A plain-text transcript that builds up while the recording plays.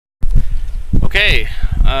Okay,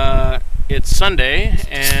 it's Sunday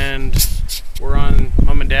and we're on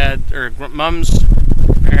Mom's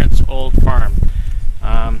parents' old farm.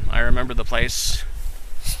 I remember the place.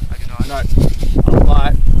 Not a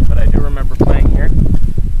lot, but I do remember playing here.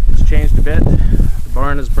 It's changed a bit. The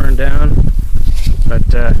barn is burned down, but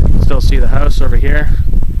you can still see the house over here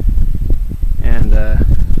and the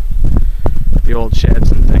old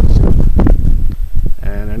sheds and things,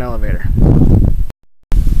 and an elevator.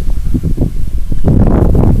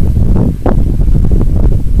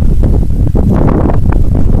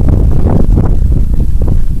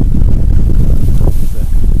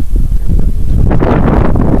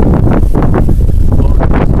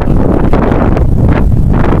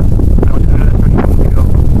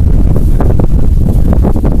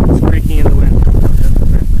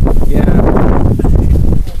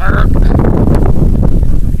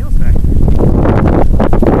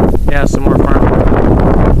 Some more farm.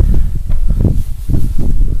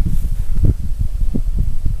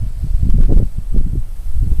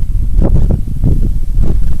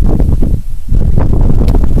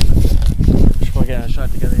 We'll get a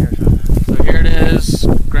shot together here, Sean. So here it is,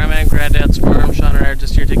 Grandma and Granddad's farm. Sean and I are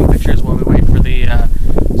just here taking pictures while we wait for the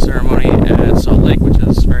ceremony at Salt Lake, which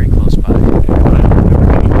is very close by. I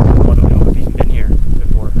don't know if you've been here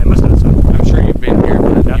before. I must have some. I'm sure you've been here,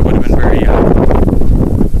 but you would have been very young.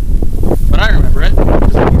 But I remember it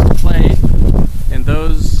because I used to play in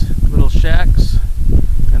those little shacks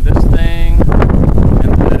and this thing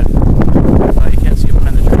and the, you can't see it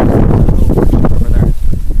behind the tree, over there,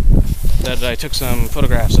 that I took some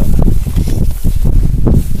photographs of.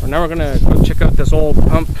 So now we're going to go check out this old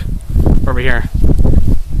pump over here.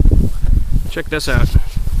 Check this out.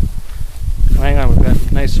 Hang on, we've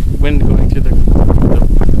got nice wind going through the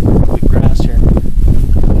grass here.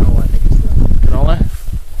 Canola, I think it's the canola.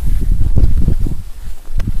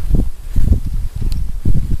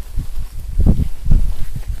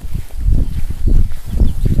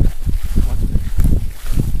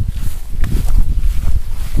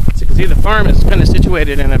 See, the farm is kind of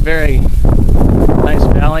situated in a very nice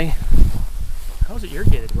valley. How is it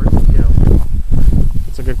irrigated? Where does it go?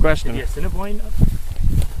 That's a good question. Is the Assiniboine up?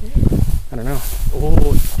 I don't know.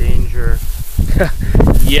 Oh, danger.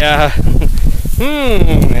 Yeah.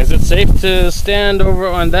 Is it safe to stand over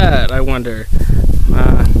on that, I wonder?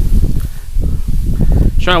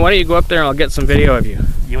 Sean, why don't you go up there and I'll get some video of you?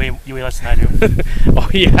 You ain't less than I do. Oh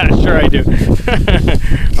yeah, sure I do.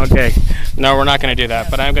 Okay. No, we're not going to do that,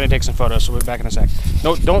 but I'm going to take some photos, so we'll be back in a sec.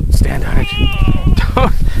 No, don't stand on it.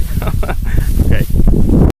 Don't. Okay.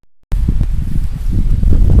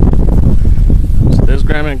 So there's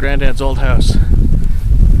Grandma and Granddad's old house.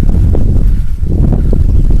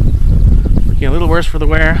 Looking a little worse for the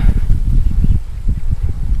wear.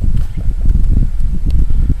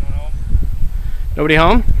 Nobody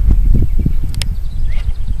home?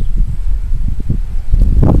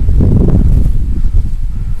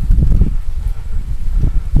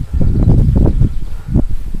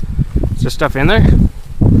 Is there stuff in there?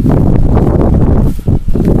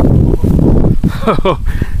 Oh,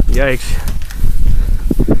 yikes.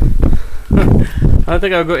 I don't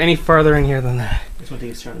think I'll go any farther in here than that.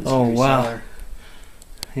 Oh, wow. Cellar.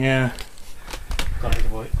 Yeah. There's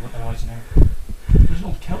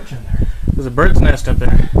no couch in there. There's a bird's nest up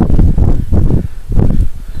there.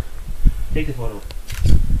 Take the photo.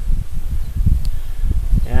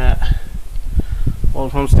 Yeah.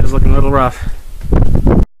 Old homestead's looking a little rough.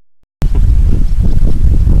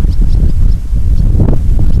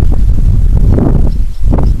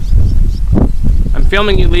 I'm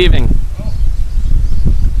filming you leaving.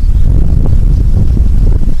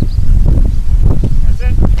 That's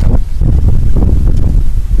it.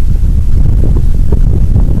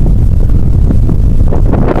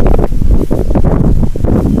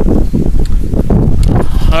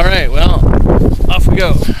 Alright, well, off we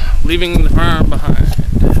go. Leaving the farm behind.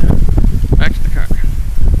 Back to the car.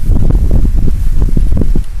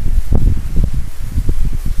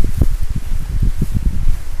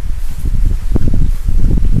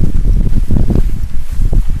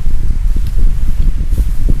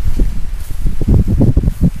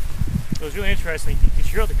 It was really interesting. Did you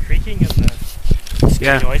hear all the creaking and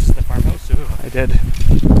the noises in the farmhouse? Ooh. I did.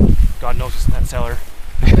 God knows it's in that cellar.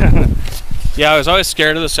 Yeah, I was always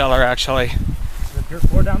scared of the cellar, actually. Is there a dirt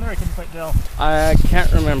floor down there? I couldn't quite tell. I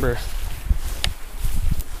can't remember.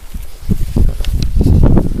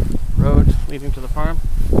 Road leading to the farm.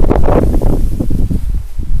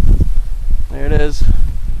 There it is.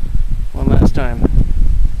 One last time.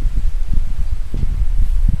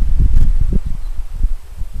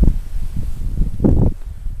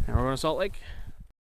 Now we're going to Salt Lake.